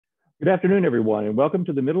Good afternoon, everyone, and welcome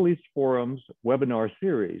to the Middle East Forum's webinar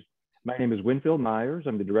series. My name is Winfield Myers.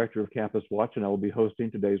 I'm the director of Campus Watch, and I will be hosting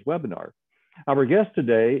today's webinar. Our guest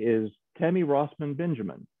today is Tammy Rossman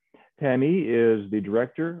Benjamin. Tammy is the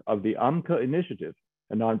director of the AMCA Initiative,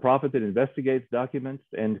 a nonprofit that investigates, documents,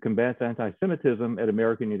 and combats anti-Semitism at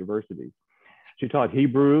American universities. She taught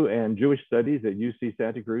Hebrew and Jewish studies at UC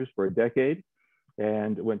Santa Cruz for a decade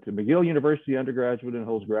and went to McGill University undergraduate and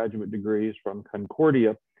holds graduate degrees from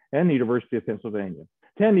Concordia and the University of Pennsylvania.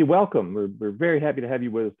 Tammy, welcome. We're very happy to have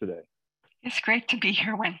you with us today. It's great to be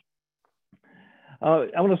here, Win. I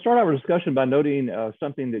want to start our discussion by noting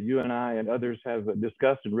something that you and I and others have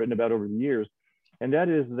discussed and written about over the years, and that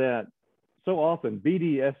is that so often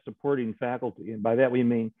BDS supporting faculty, and by that we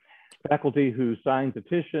mean faculty who sign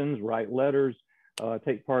petitions, write letters,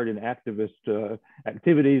 take part in activist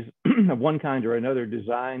activities of one kind or another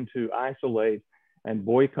designed to isolate and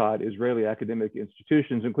boycott Israeli academic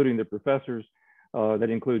institutions, including their professors.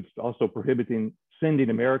 That includes also prohibiting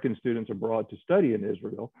sending American students abroad to study in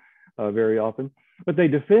Israel very often. But they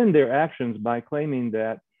defend their actions by claiming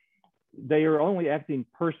that they are only acting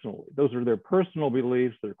personally. Those are their personal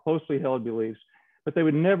beliefs, their closely held beliefs, but they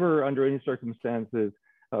would never, under any circumstances,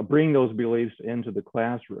 bring those beliefs into the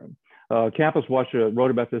classroom. Campus Watch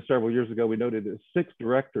wrote about this several years ago. We noted that 6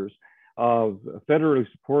 directors of federally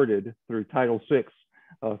supported through Title VI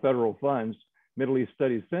federal funds, Middle East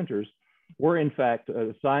Studies centers, were in fact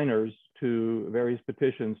signers to various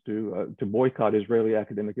petitions to boycott Israeli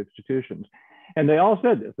academic institutions. And they all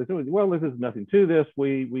said this. They said, well, this is nothing to this.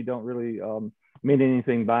 We don't really mean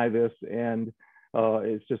anything by this. And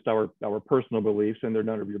it's just our personal beliefs, and they're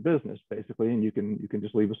none of your business, basically. And you can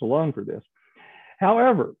just leave us alone for this.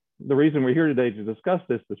 However, the reason we're here today to discuss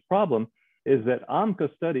this problem is that AMCA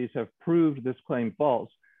studies have proved this claim false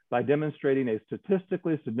by demonstrating a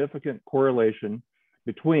statistically significant correlation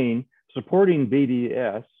between supporting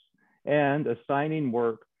BDS and assigning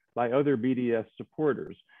work by other BDS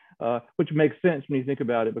supporters, which makes sense when you think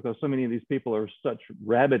about it, because so many of these people are such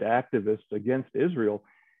rabid activists against Israel.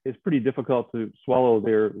 It's pretty difficult to swallow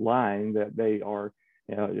their line that they are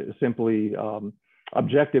simply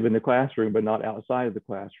objective in the classroom, but not outside of the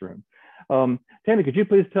classroom. Tammy, could you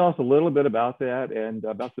please tell us a little bit about that and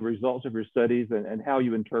about the results of your studies and how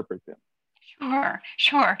you interpret them?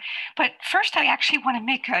 Sure. But first, I actually want to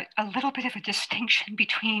make a little bit of a distinction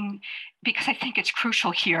because I think it's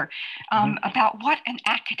crucial here, about what an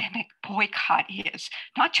academic boycott is,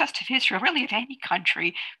 not just of Israel, really of any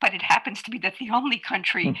country, but it happens to be that the only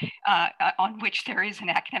country on which there is an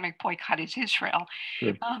academic boycott is Israel.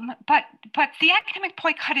 Sure. But the academic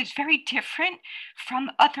boycott is very different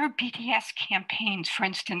from other BDS campaigns, for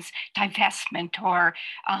instance, divestment or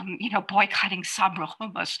boycotting Sabra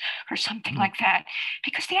Hummus or something like that,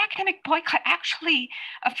 because the academic boycott actually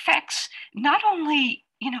affects not only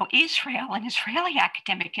Israel and Israeli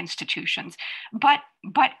academic institutions, but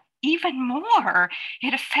even more,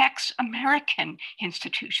 it affects American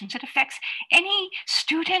institutions. It affects any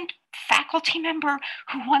student, faculty member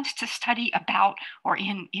who wants to study about or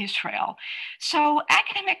in Israel. So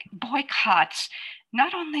academic boycotts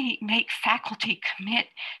not only make faculty commit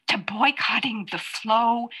to boycotting the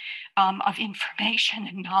flow of information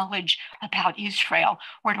and knowledge about Israel,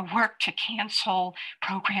 or to work to cancel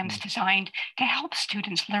programs designed to help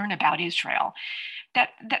students learn about Israel.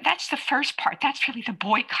 That's the first part. That's really the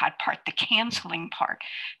boycott part, the canceling part.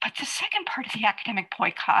 But the second part of the academic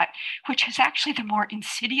boycott, which is actually the more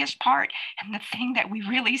insidious part and the thing that we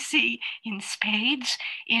really see in spades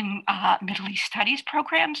in Middle East studies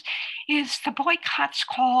programs, is the boycott's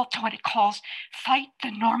call to what it calls fight the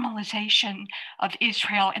normalization of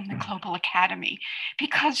Israel in the global academy.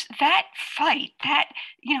 Because that fight, that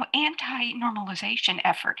anti-normalization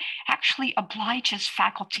effort actually obliges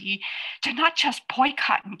faculty to not just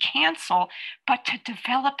boycott and cancel, but to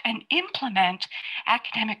develop and implement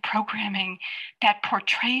academic programming that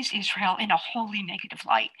portrays Israel in a wholly negative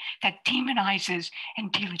light, that demonizes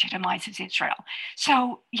and delegitimizes Israel.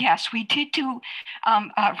 So yes, we did do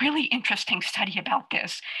a really interesting study about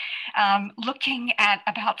this, looking at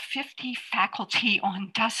about 50 faculty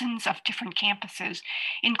on dozens of different campuses,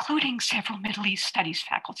 including several Middle East studies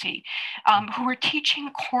faculty, who were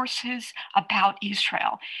teaching courses about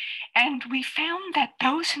Israel. And we found that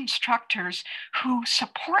those instructors who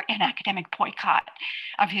support an academic boycott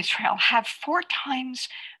of Israel have 4 times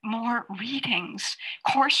more readings,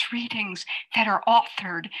 course readings that are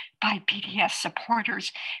authored by BDS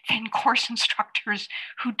supporters than course instructors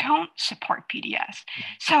who don't support BDS.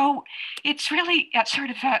 So it's really sort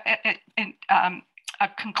of a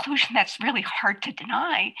conclusion that's really hard to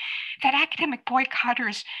deny, that academic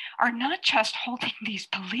boycotters are not just holding these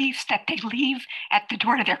beliefs that they leave at the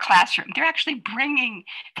door to their classroom. They're actually bringing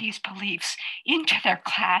these beliefs into their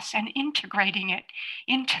class and integrating it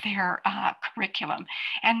into their curriculum.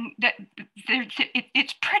 And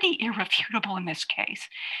it's pretty irrefutable in this case.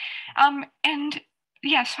 And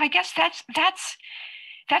yeah, so I guess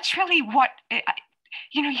that's really what,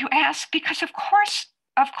 you ask, because of course,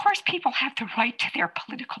 people have the right to their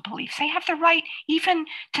political beliefs. They have the right even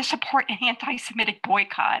to support an anti-Semitic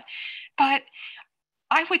boycott. But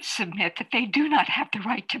I would submit that they do not have the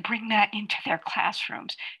right to bring that into their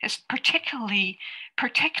classrooms, particularly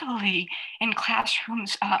in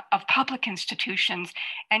classrooms of public institutions,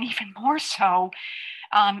 and even more so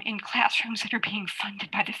in classrooms that are being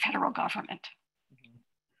funded by the federal government.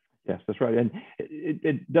 Yes, that's right. And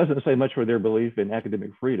it doesn't say much for their belief in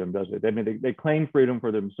academic freedom, does it? I mean, they claim freedom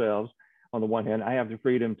for themselves. On the one hand, I have the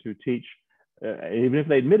freedom to teach, even if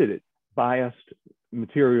they admitted it, biased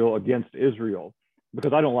material against Israel,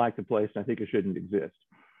 because I don't like the place and I think it shouldn't exist.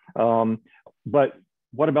 But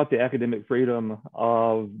what about the academic freedom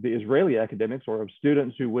of the Israeli academics or of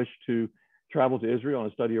students who wish to travel to Israel on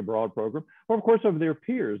a study abroad program, or of course of their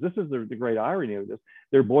peers? This is the great irony of this.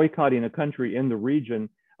 They're boycotting a country in the region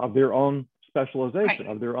of their own specialization,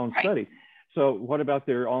 of their own study. So what about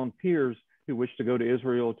their own peers who wish to go to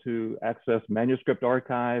Israel to access manuscript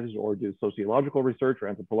archives or do sociological research or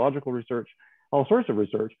anthropological research, all sorts of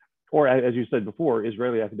research, or as you said before,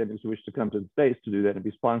 Israeli academics who wish to come to the States to do that and be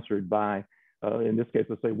sponsored by, in this case,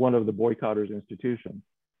 let's say one of the boycotters' institutions.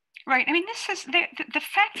 Right. I mean, this is the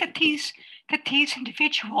fact that these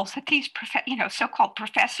individuals, that these so-called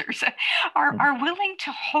professors, are willing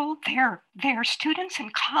to hold their students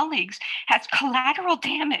and colleagues as collateral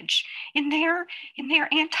damage in their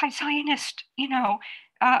anti-Zionist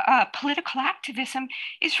political activism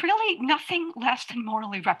is really nothing less than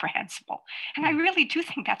morally reprehensible. And I really do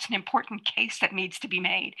think that's an important case that needs to be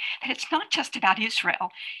made, that it's not just about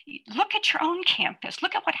Israel. Look at your own campus.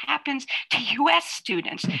 Look at what happens to US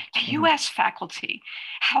students, to US faculty,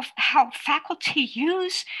 how faculty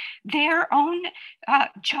use their own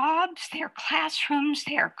jobs, their classrooms,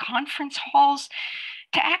 their conference halls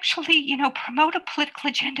to actually, promote a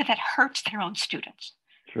political agenda that hurts their own students.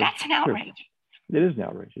 Sure. That's an outrage. Sure. It is an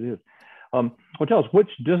outrage. It is. Well, tell us,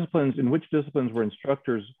 in which disciplines were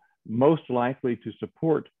instructors most likely to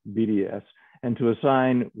support BDS and to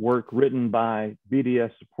assign work written by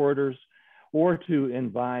BDS supporters or to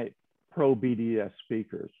invite pro-BDS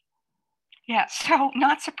speakers? Yeah, so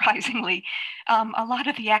not surprisingly, a lot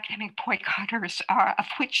of the academic boycotters of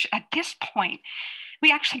which at this point,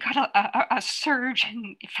 we actually got a surge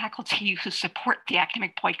in faculty who support the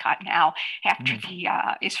academic boycott now after the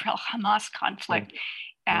Israel-Hamas conflict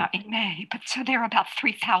in May. But so there are about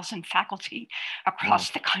 3,000 faculty across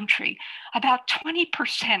the country. About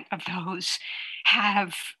 20% of those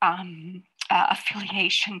have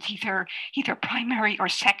affiliations, either primary or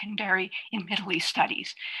secondary in Middle East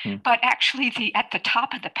studies. But actually at the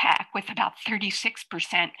top of the pack with about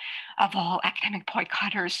 36% of all academic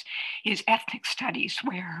boycotters is ethnic studies,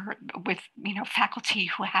 with faculty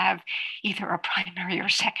who have either a primary or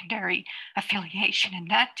secondary affiliation in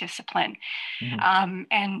that discipline.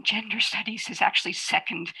 And gender studies is actually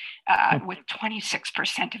second with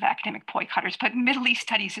 26% of academic boycotters, but Middle East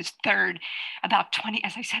studies is third. About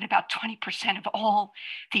 20% of all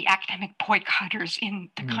the academic boycotters in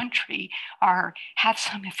the country have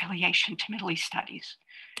some affiliation to Middle East studies.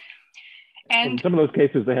 And in some of those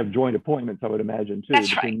cases, they have joint appointments, I would imagine, too,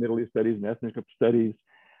 between Middle East studies and ethnic studies.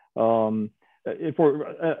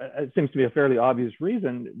 It seems to be a fairly obvious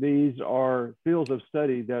reason. These are fields of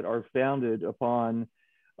study that are founded upon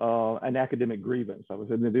an academic grievance. I would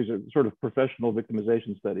say these are sort of professional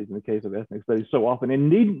victimization studies in the case of ethnic studies so often. It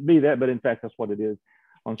needn't be that, but in fact, that's what it is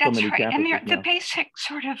on so many campuses. And they're the basic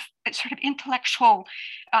sort of intellectual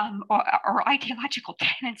or ideological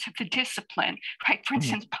tenets of the discipline, right? For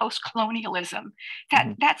instance, post-colonialism.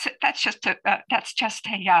 That's just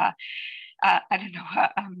a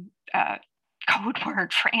code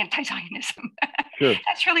word for anti-Zionism. Sure.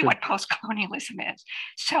 That's really what post-colonialism is.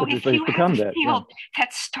 So if you have a field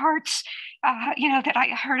that starts, that I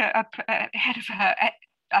heard a head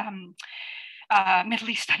of Middle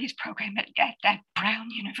East Studies program at Brown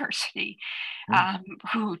University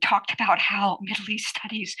who talked about how Middle East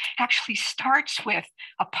studies actually starts with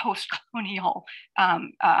a post-colonial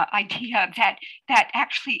idea that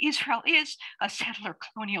actually Israel is a settler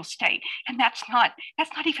colonial state, and that's not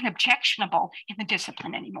even objectionable in the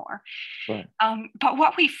discipline anymore. Right. But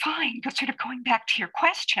what we find, sort of going back to your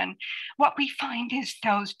question, what we find is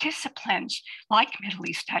those disciplines like Middle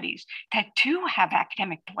East studies that do have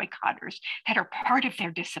academic boycotters that are part of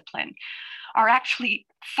their discipline are actually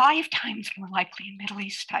 5 times more likely in Middle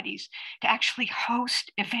East studies to actually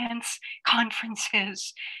host events,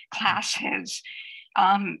 conferences, classes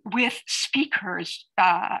with speakers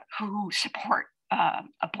who support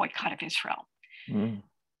a boycott of Israel. Mm.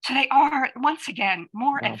 So they are, once again,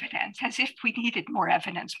 more evidence, as if we needed more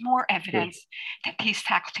evidence that these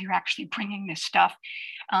faculty are actually bringing this stuff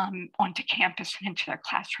onto campus and into their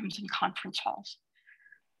classrooms and conference halls.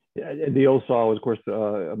 Yeah, the old saw was, of course,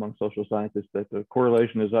 among social scientists that the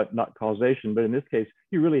correlation is not causation, but in this case,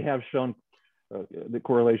 you really have shown the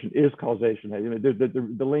correlation is causation. You know,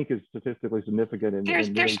 the link is statistically significant. And there's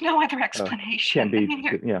really, no other explanation. Can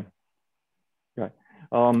be, yeah. Right.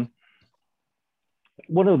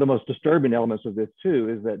 One of the most disturbing elements of this too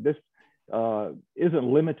is that this isn't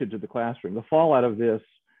limited to the classroom. The fallout of this,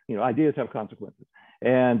 you know, ideas have consequences,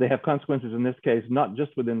 and they have consequences in this case, not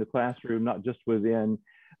just within the classroom, not just within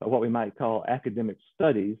what we might call academic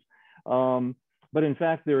studies, but in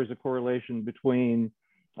fact, there is a correlation between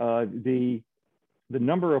the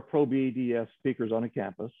number of pro-BDS speakers on a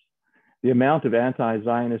campus, the amount of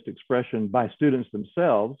anti-Zionist expression by students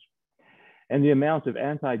themselves, and the amount of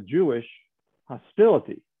anti-Jewish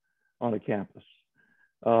hostility on a campus.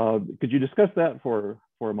 Could you discuss that for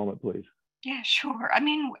a moment, please? Yeah, sure. I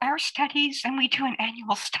mean, our studies, and we do an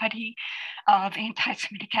annual study of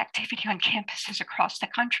anti-Semitic activity on campuses across the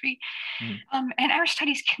country. And our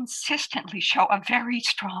studies consistently show a very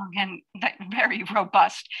strong and very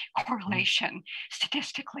robust correlation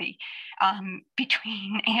statistically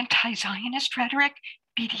between anti-Zionist rhetoric,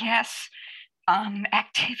 BDS,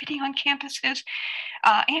 activity on campuses,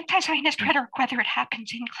 anti-Zionist rhetoric, whether it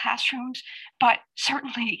happens in classrooms, but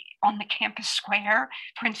certainly on the campus square.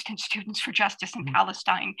 For instance, Students for Justice in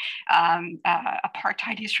Palestine,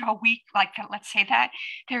 Apartheid Israel Week, like that. Let's say that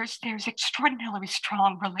there's extraordinarily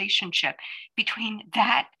strong relationship between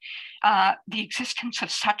that, the existence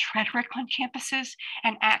of such rhetoric on campuses,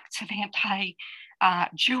 and acts of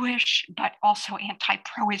Jewish, but also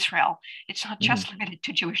anti-pro-Israel. It's not just limited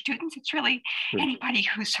to Jewish students. It's really anybody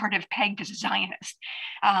who's sort of pegged as a Zionist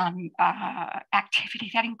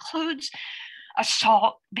activity that includes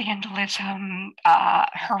assault, vandalism,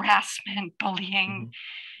 harassment, bullying,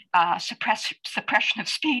 suppression of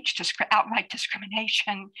speech, outright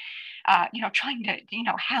discrimination, trying to,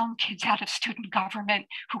 hound kids out of student government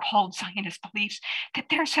who hold Zionist beliefs,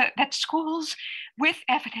 that schools with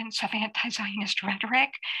evidence of anti-Zionist rhetoric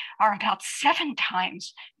are about 7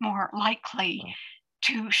 times more likely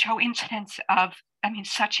to show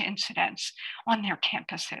such incidents on their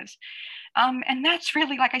campuses. And that's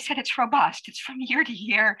really, like I said, it's robust. It's from year to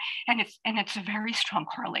year, and it's a very strong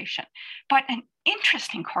correlation, but an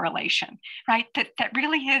interesting correlation, right? That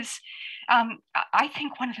really is, I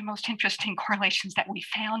think, one of the most interesting correlations that we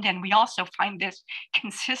found, and we also find this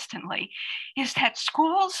consistently, is that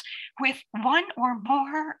schools with one or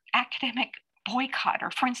more academic boycott,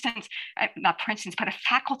 or but a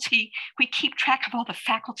faculty, we keep track of all the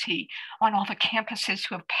faculty on all the campuses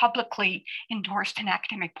who have publicly endorsed an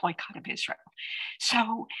academic boycott of Israel.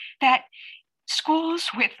 So that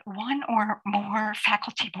schools with one or more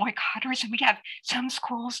faculty boycotters, and we have some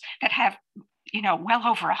schools that have well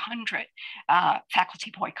over 100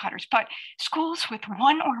 faculty boycotters, but schools with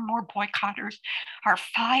one or more boycotters are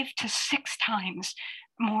 5 to 6 times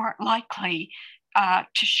more likely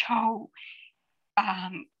to show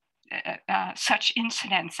such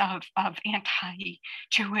incidents of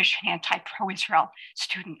anti-Jewish and anti-pro-Israel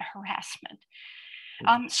student harassment.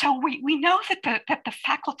 So we know that the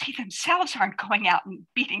faculty themselves aren't going out and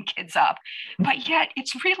beating kids up, but yet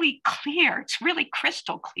it's really clear, it's really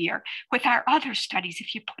crystal clear with our other studies,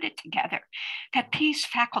 if you put it together, that these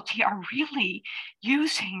faculty are really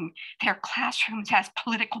using their classrooms as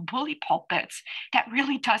political bully pulpits that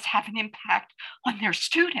really does have an impact on their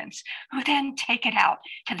students, who then take it out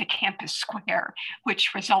to the campus square,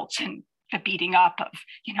 which results in the beating up of,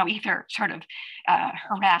 either sort of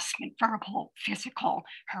harassment, verbal, physical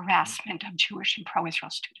harassment of Jewish and pro-Israel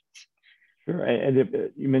students. Sure, and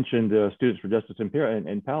you mentioned Students for Justice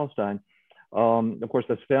in Palestine. Of course,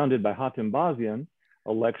 that's founded by Hatem Bazian,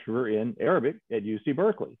 a lecturer in Arabic at UC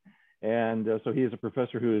Berkeley. And so he is a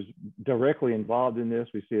professor who is directly involved in this.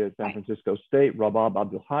 We see it at San Francisco State, Rabab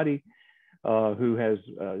Abdul Hadi, who has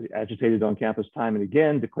agitated on campus time and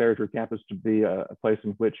again, declared her campus to be a place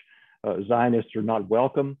in which Zionists are not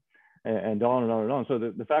welcome, and on and on and on. So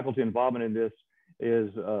the faculty involvement in this is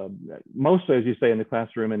mostly, as you say, in the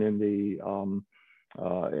classroom and in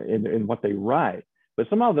what they write. But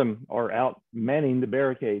some of them are out manning the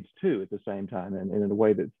barricades too at the same time, and in a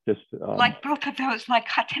way that's just like both of those, like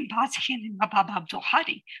Hatem Bazian and Rabab Abdul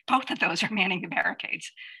Hadi, both of those are manning the barricades.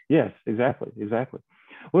 Yes, exactly.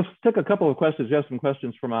 Let's take a couple of questions. We have some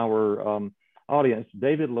questions from our audience.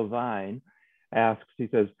 David Levine asks, he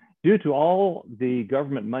says, due to all the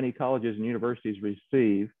government money colleges and universities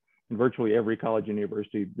receive, and virtually every college and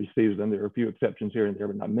university receives them, there are a few exceptions here and there,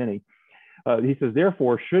 but not many. He says,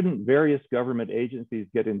 therefore, shouldn't various government agencies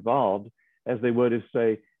get involved as they would if,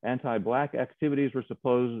 say, anti-Black activities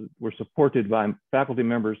were supported by faculty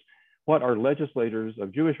members? What are legislators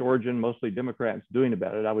of Jewish origin, mostly Democrats, doing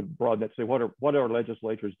about it? I would broaden that to say, what are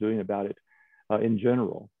legislators doing about it in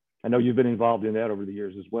general? I know you've been involved in that over the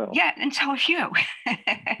years as well. Yeah, and so have you.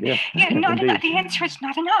 Yeah, not enough. The answer is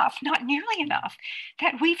not enough, not nearly enough.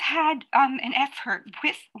 That we've had an effort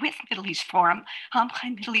with Middle East Forum,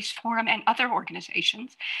 Middle East Forum, and other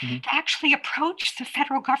organizations to actually approach the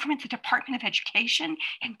federal government, the Department of Education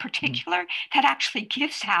in particular, that actually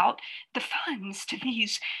gives out the funds to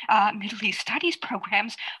these Middle East studies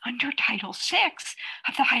programs under Title VI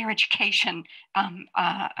of the Higher Education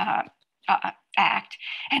Act.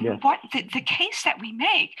 And what the case that we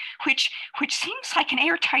make, which seems like an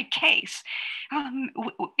airtight case,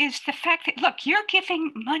 is the fact that, look, you're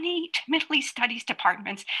giving money to Middle East studies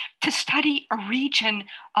departments to study a region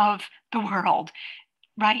of the world,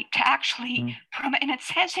 right? To actually promote, and it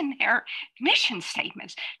says in their mission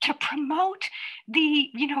statements, to promote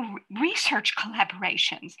the research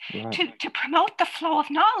collaborations, to promote the flow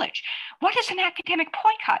of knowledge. What is an academic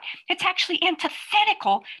boycott? It's actually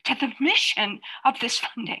antithetical to the mission of this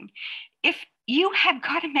funding. If you have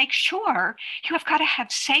got to make sure, you have got to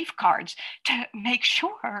have safeguards to make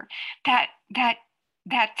sure that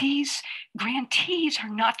these grantees are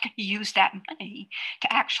not going to use that money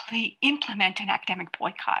to actually implement an academic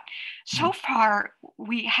boycott. So far,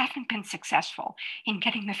 we haven't been successful in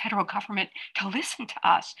getting the federal government to listen to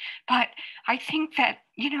us. But I think that,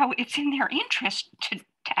 it's in their interest to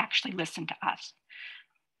actually listen to us.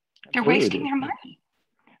 They're wasting their money.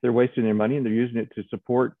 They're wasting their money, and they're using it to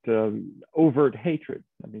support overt hatred.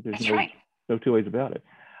 I mean, there's no two ways about it.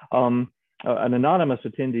 An anonymous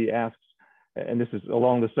attendee asks, and this is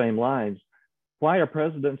along the same lines, why are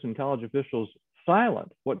presidents and college officials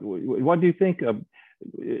silent? What do you think?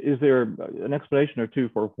 Is there an explanation or two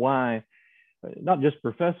for why not just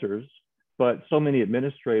professors, but so many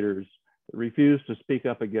administrators refuse to speak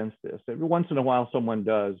up against this? Every once in a while someone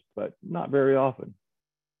does, but not very often.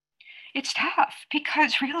 It's tough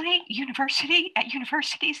because really at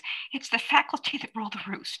universities, it's the faculty that rule the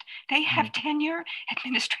roost. They have tenure,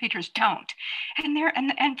 administrators don't.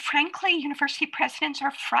 And frankly, university presidents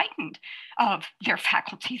are frightened of their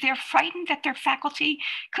faculty. They're frightened that their faculty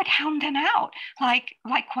could hound them out, like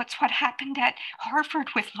what happened at Harvard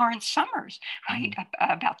with Lawrence Summers, right,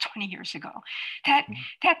 about 20 years ago. That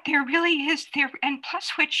there really is there, and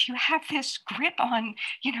plus which you have this grip on,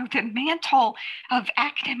 the mantle of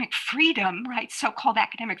academic freedom, right? So-called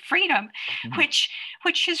academic freedom, which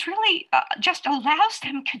is really just allows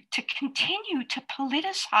them to continue to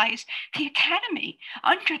politicize the academy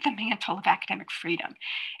under the mantle of academic freedom.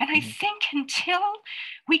 And I think until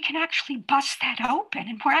we can actually bust that open,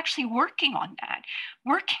 and we're actually working on that,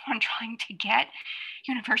 working on trying to get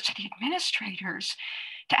university administrators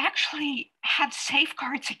to actually have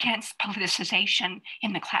safeguards against politicization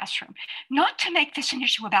in the classroom, not to make this an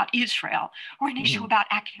issue about Israel or an issue about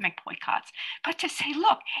academic boycotts, but to say,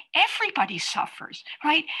 look, everybody suffers,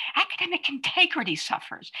 right? Academic integrity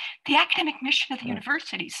suffers. The academic mission of the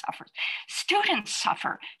university suffers. Students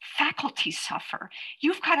suffer. Faculty suffer.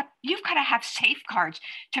 You've got to have safeguards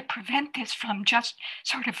to prevent this from just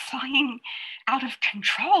sort of flying out of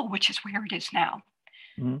control, which is where it is now.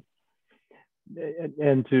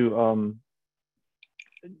 And to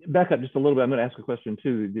back up just a little bit, I'm going to ask a question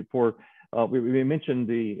too. Before we mentioned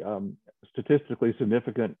the statistically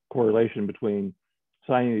significant correlation between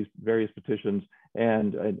signing these various petitions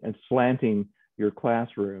and slanting your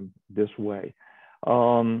classroom this way.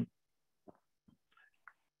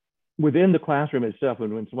 Within the classroom itself,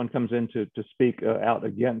 when someone comes in to speak out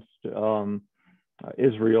against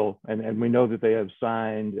Israel, and we know that they have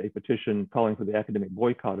signed a petition calling for the academic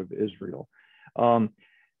boycott of Israel,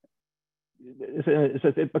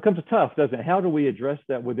 it becomes tough, doesn't it? How do we address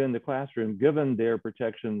that within the classroom, given their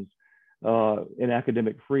protections in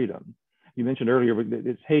academic freedom? You mentioned earlier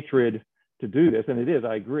it's hatred do this, and it is,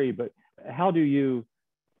 I agree, but how do you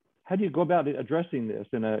go about addressing this?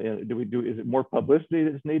 Is it more publicity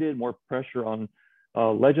that's needed, more pressure on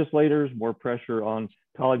legislators, more pressure on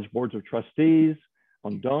college boards of trustees,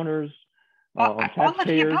 on donors, on taxpayers? All of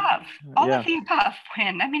the above. All of the above,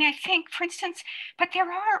 Quinn. I mean, I think, for instance, but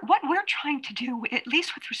what we're trying to do, at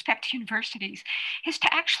least with respect to universities, is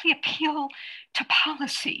to actually appeal to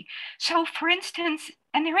policy. So, for instance,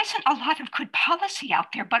 and there isn't a lot of good policy out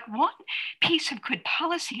there, but one piece of good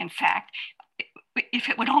policy, in fact, if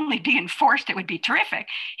it would only be enforced, it would be terrific,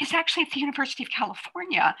 is actually at the University of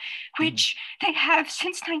California, which they have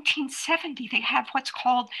since 1970, they have what's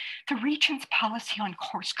called the Regents Policy on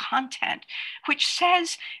Course Content, which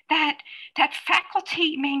says that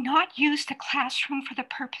faculty may not use the classroom for the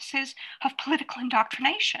purposes of political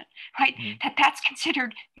indoctrination, right? That's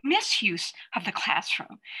considered misuse of the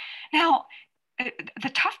classroom. Now, the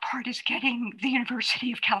tough part is getting the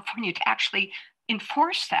University of California to actually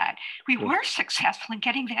enforce that. We were successful in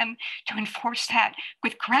getting them to enforce that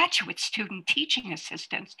with graduate student teaching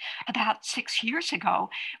assistants about 6 years ago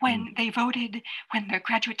when they voted, when the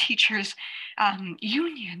graduate teachers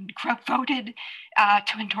union voted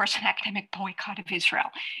to endorse an academic boycott of Israel.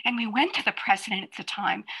 And we went to the president at the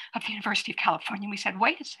time of the University of California and we said,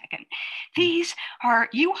 wait a second,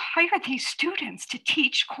 you hire these students to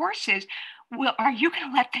teach courses. Well, are you going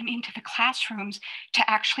to let them into the classrooms to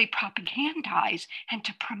actually propagandize and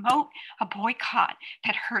to promote a boycott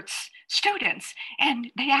that hurts students?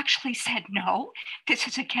 And they actually said, no, this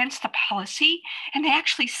is against the policy. And they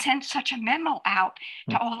actually sent such a memo out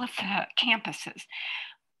to all of the campuses.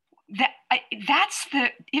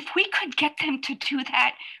 If we could get them to do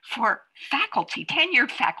that for faculty,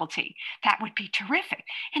 tenured faculty, that would be terrific.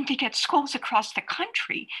 And to get schools across the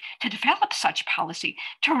country to develop such policy,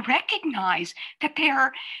 to recognize that there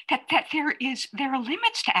are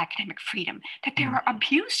limits to academic freedom, that there are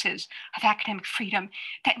abuses of academic freedom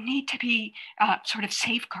that need to be sort of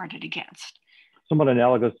safeguarded against. Somewhat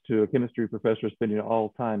analogous to a chemistry professor spending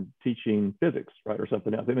all time teaching physics, right, or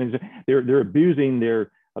something else. I mean, they're abusing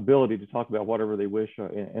their ability to talk about whatever they wish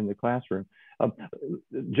in the classroom.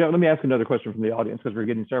 Jeff, let me ask another question from the audience because we're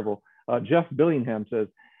getting several. Jeff Billingham says,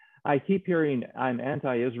 I keep hearing I'm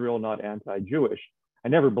anti-Israel, not anti-Jewish. I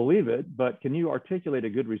never believe it, but can you articulate a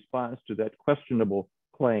good response to that questionable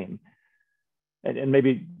claim? And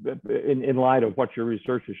maybe in light of what your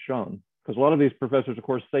research has shown, because a lot of these professors, of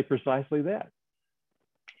course, say precisely that.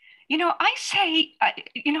 You know, I say,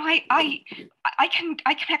 I can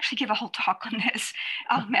actually give a whole talk on this,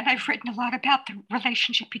 and I've written a lot about the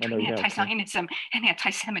relationship between anti-Zionism and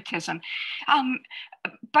anti-Semitism.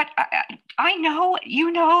 But I know,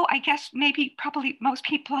 I guess maybe probably most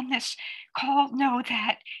people on this call know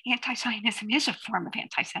that anti-Zionism is a form of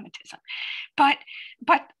anti-Semitism. But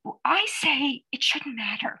I say it shouldn't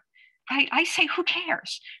matter. Right? I say, who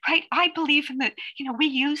cares, right? I believe in we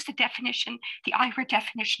use the definition, the IHRA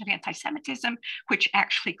definition of anti-Semitism, which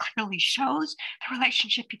actually clearly shows the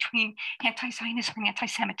relationship between anti-Zionism and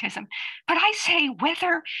anti-Semitism. But I say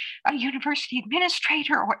whether a university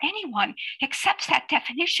administrator or anyone accepts that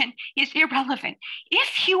definition is irrelevant.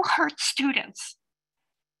 If you hurt students,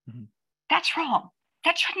 that's wrong.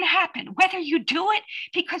 That shouldn't happen. Whether you do it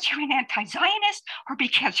because you're an anti-Zionist or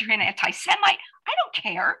because you're an anti-Semite, I don't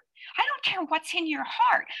care. I don't care what's in your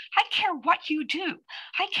heart. I care what you do.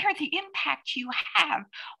 I care the impact you have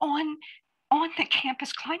on the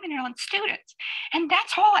campus climate and on students. And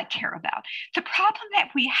that's all I care about. The problem that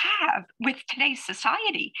we have with today's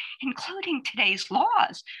society, including today's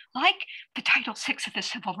laws, like the Title VI of the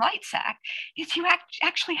Civil Rights Act, is you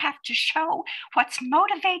actually have to show what's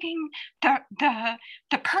motivating the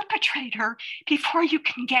perpetrator before you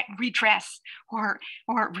can get redress or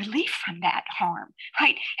relief from that harm,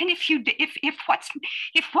 right? And if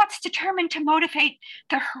what's determined to motivate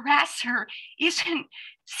the harasser isn't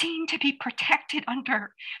seen to be protected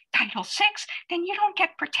under Title VI, then you don't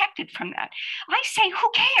get protected from that. I say, who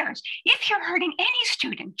cares if you're hurting any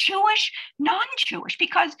student, Jewish, non-Jewish,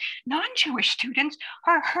 because non-Jewish students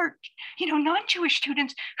are hurt. Non-Jewish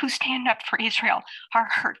students who stand up for Israel are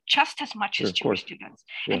hurt just as much as Jewish students.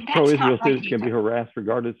 Yeah. Pro-Israel students can be harassed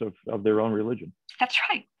regardless of their own religion. That's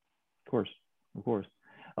right. Of course.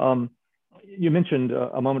 You mentioned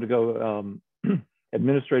a moment ago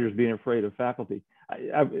administrators being afraid of faculty.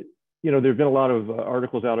 There have been a lot of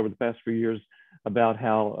articles out over the past few years about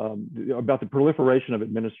how about the proliferation of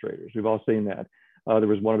administrators. We've all seen that. There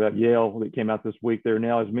was one about Yale that came out this week. There are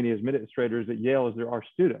now as many administrators at Yale as there are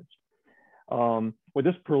students. With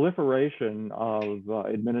this proliferation of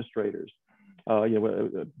administrators,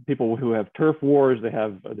 people who have turf wars, they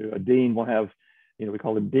have a dean will have, we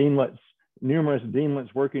call them deanlets. numerous demons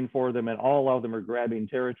working for them, and all of them are grabbing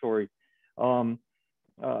territory.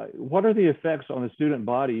 What are the effects on the student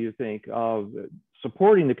body, you think, of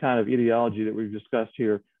supporting the kind of ideology that we've discussed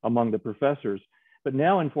here among the professors, but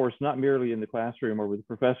now enforced not merely in the classroom or with the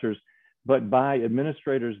professors, but by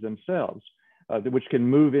administrators themselves, which can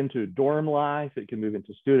move into dorm life, it can move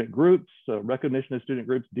into student groups, recognition of student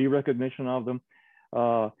groups, derecognition of them.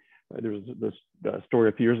 There was this story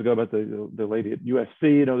a few years ago about the lady at USC,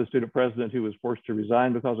 you know, the student president who was forced to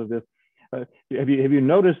resign because of this. Have you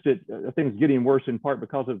noticed it, things getting worse in part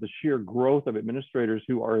because of the sheer growth of administrators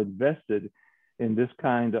who are invested in this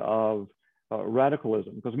kind of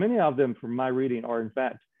radicalism? Because many of them, from my reading, are in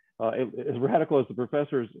fact as radical as the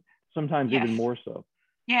professors, sometimes Yes. even more so.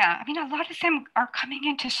 Yeah, I mean, a lot of them are coming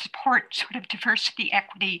in to support sort of diversity,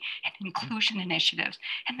 equity, and inclusion initiatives,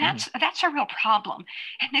 and that's a real problem.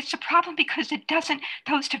 And it's a problem because it doesn't;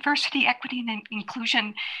 those diversity, equity, and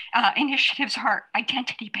inclusion initiatives are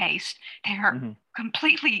identity based. They are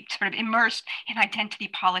completely sort of immersed in identity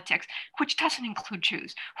politics, which doesn't include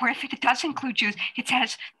Jews. Or if it does include Jews, it's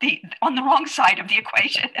as on the wrong side of the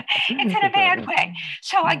equation. It's in a bad way.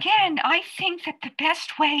 So again, I think that the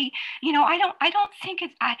best way, you know, I don't think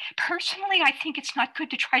it. I think it's not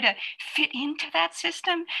good to try to fit into that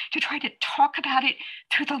system, to try to talk about it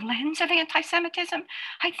through the lens of anti-Semitism.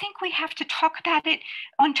 I think we have to talk about it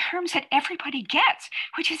on terms that everybody gets,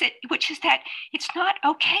 which is that it's not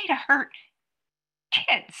okay to hurt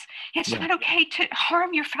kids. It's not okay to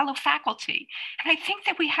harm your fellow faculty. And I think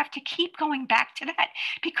that we have to keep going back to that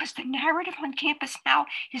because the narrative on campus now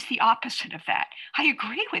is the opposite of that. I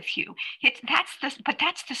agree with you. But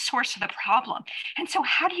that's the source of the problem. And so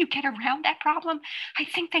how do you get around that problem? I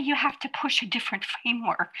think that you have to push a different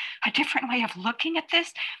framework, a different way of looking at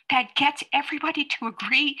this that gets everybody to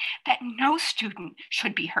agree that no student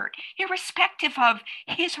should be hurt, irrespective of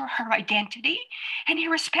his or her identity and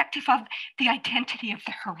irrespective of the identity of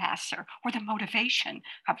the harasser or the motivation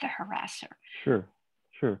of the harasser. Sure.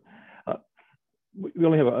 We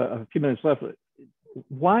only have a few minutes left.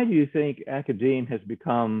 Why do you think academia has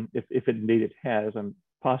become, if indeed it has, I'm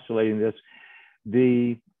postulating this,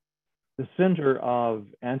 the center of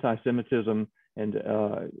anti-Semitism and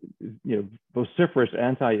vociferous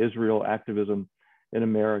anti-Israel activism in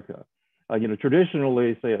America?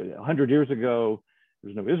 Traditionally, say 100 years ago,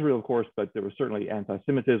 there's no Israel, of course, but there was certainly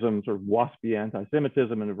anti-Semitism, sort of waspy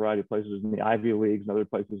anti-Semitism in a variety of places in the Ivy Leagues and other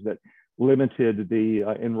places that limited the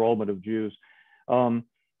enrollment of Jews.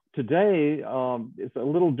 Today, it's a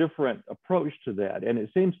little different approach to that. And it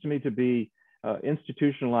seems to me to be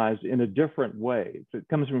institutionalized in a different way. So it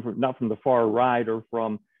comes from not from the far right or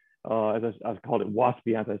from, as I've called it,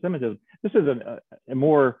 waspy anti-Semitism. This is a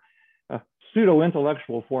more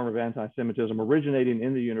pseudo-intellectual form of anti-Semitism originating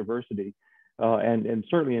in the university. And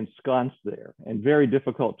certainly ensconced there and very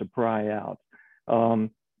difficult to pry out. How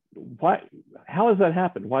has that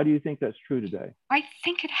happened? Why do you think that's true today? I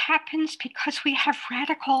think it happens because we have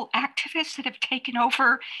radical activists that have taken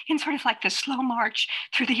over in sort of like the slow march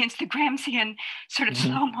through the Gramscian sort of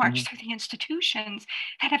slow march through the institutions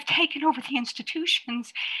that have taken over the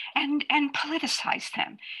institutions and politicized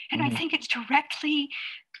them. And I think it's directly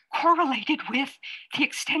correlated with the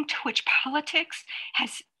extent to which politics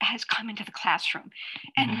has come into the classroom.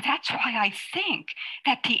 And that's why I think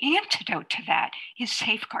that the antidote to that is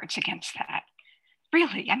safeguards against that.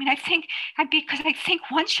 Really, I mean, because I think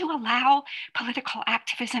once you allow political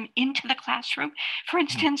activism into the classroom, for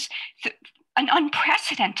instance,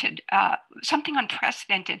 something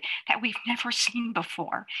unprecedented that we've never seen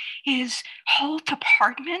before is whole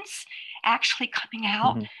departments actually coming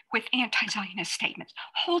out with anti-Zionist statements.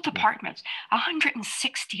 Whole departments,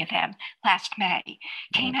 160 of them last May,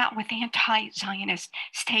 came out with anti-Zionist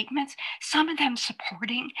statements, some of them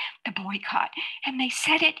supporting the boycott. And they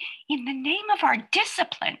said it in the name of our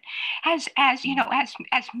discipline as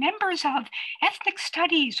members of ethnic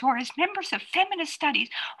studies or as members of feminist studies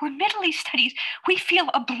or Middle East studies, we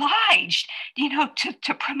feel obliged,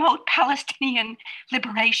 to promote Palestinian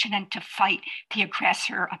liberation and to fight the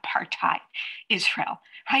aggressor apartheid Israel,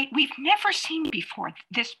 right? We've never seen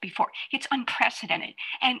this before. It's unprecedented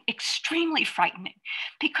and extremely frightening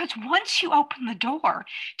because once you open the door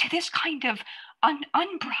to this kind of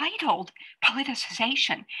unbridled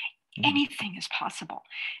politicization, anything is possible.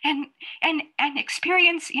 And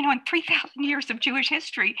experience, in 3,000 years of Jewish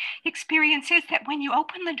history, experience is that when you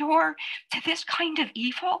open the door to this kind of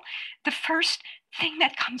evil, the first thing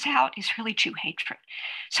that comes out is really Jew hatred.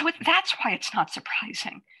 So that's why it's not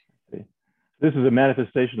surprising. This is a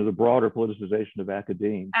manifestation of the broader politicization of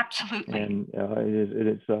academia. Absolutely. And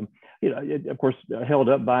it's of course, held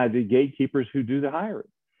up by the gatekeepers who do the hiring.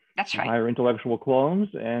 That's right. hire intellectual clones,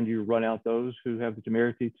 and you run out those who have the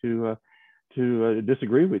temerity to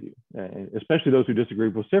disagree with you, especially those who disagree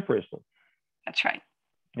vociferously. That's right.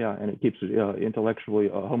 Yeah, and it keeps it intellectually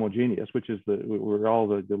homogeneous, which is we're all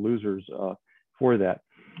the losers for that.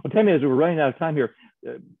 Well, Tammy, as we're running out of time here,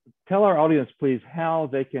 tell our audience, please, how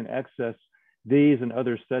they can access these and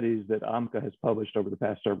other studies that AMCA has published over the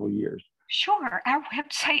past several years. Sure. Our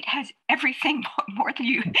website has everything more than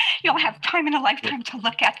you'll have time in a lifetime to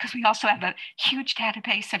look at, because we also have a huge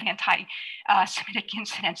database of anti-Semitic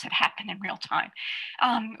incidents that happen in real time.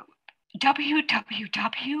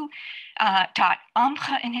 www.AMCHA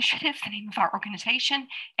Initiative, the name of our organization,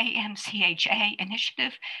 AMCHA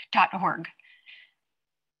Initiative.org.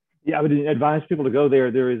 Yeah, I would advise people to go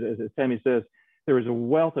there. There is, as Tammy says, there is a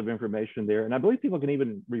wealth of information there. And I believe people can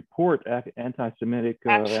even report anti-Semitic,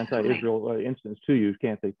 anti-Israel incidents to you,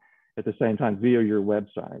 can't they, at the same time via your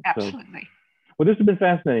website. Absolutely. So, well, this has been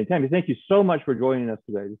fascinating. Tammy, thank you so much for joining us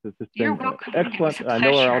today. This has You're been welcome. excellent. I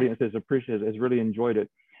know our audience has really enjoyed it.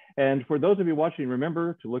 And for those of you watching,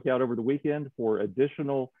 remember to look out over the weekend for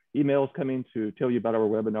additional emails coming to tell you about our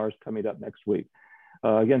webinars coming up next week.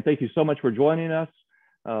 Again, thank you so much for joining us,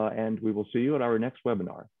 and we will see you at our next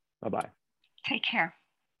webinar. Bye-bye. Take care.